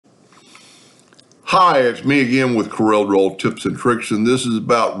Hi, it's me again with Corel Roll Tips and Tricks, and this is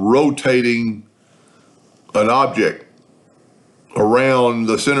about rotating an object around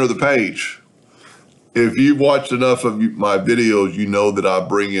the center of the page. If you've watched enough of my videos, you know that I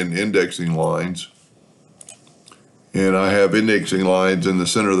bring in indexing lines, and I have indexing lines in the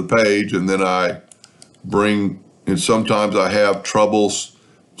center of the page, and then and sometimes I have troubles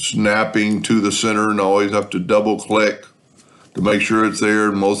snapping to the center, and I always have to double click to make sure it's there.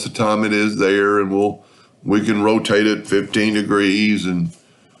 And most of the time it is there, and we can rotate it 15 degrees and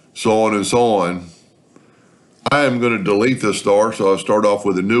so on and so on. I am going to delete this star, so I'll start off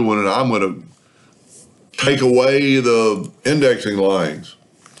with a new one, and I'm going to take away the indexing lines.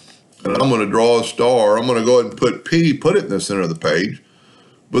 And I'm going to draw a star. I'm going to go ahead and put P, put it in the center of the page,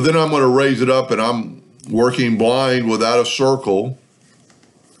 but then I'm going to raise it up, and I'm working blind without a circle.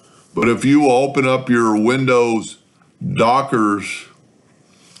 But if you open up your Windows Docker's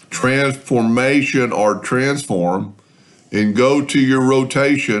transformation or transform and go to your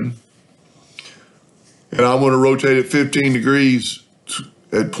rotation, and I'm going to rotate it 15 degrees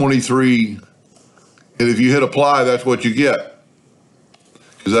at 23, and if you hit apply, that's what you get,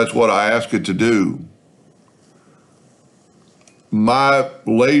 because that's what I ask it to do. My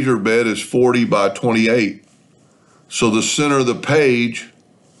laser bed is 40 by 28, so the center of the page,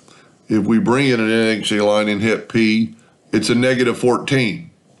 if we bring in an indexing line and hit P, it's a negative 14.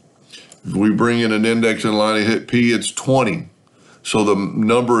 If we bring in an indexing line and hit P, it's 20. So the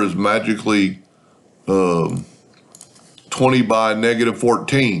number is magically 20 by negative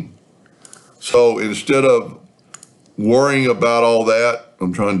 14. So instead of worrying about all that,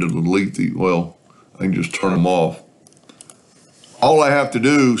 I'm trying to delete I can just turn them off. All I have to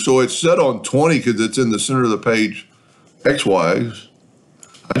do, so it's set on 20 because it's in the center of the page X-wise.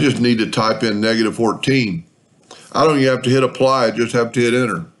 I just need to type in negative 14. I don't even have to hit apply, I just have to hit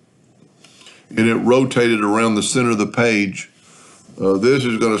enter. And it rotated around the center of the page. This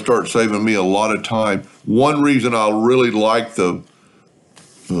is going to start saving me a lot of time. One reason I really like the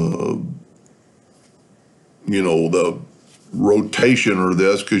rotation or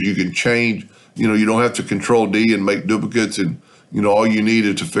this, because you can change, you don't have to control D and make duplicates, and, all you need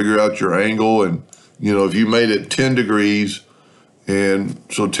is to figure out your angle. And, if you made it 10 degrees, and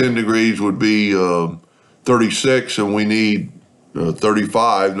so 10 degrees would be 36, and we need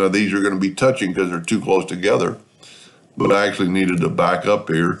 35. Now these are going to be touching because they're too close together, but I actually needed to back up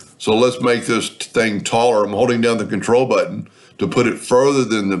here. So let's make this thing taller. I'm holding down the control button to put it further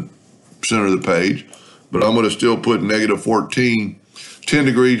than the center of the page, but I'm going to still put negative 14, 10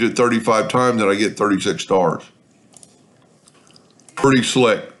 degrees at 35 times, and I get 36 stars. Pretty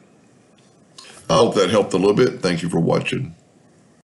slick. I hope that helped a little bit. Thank you for watching.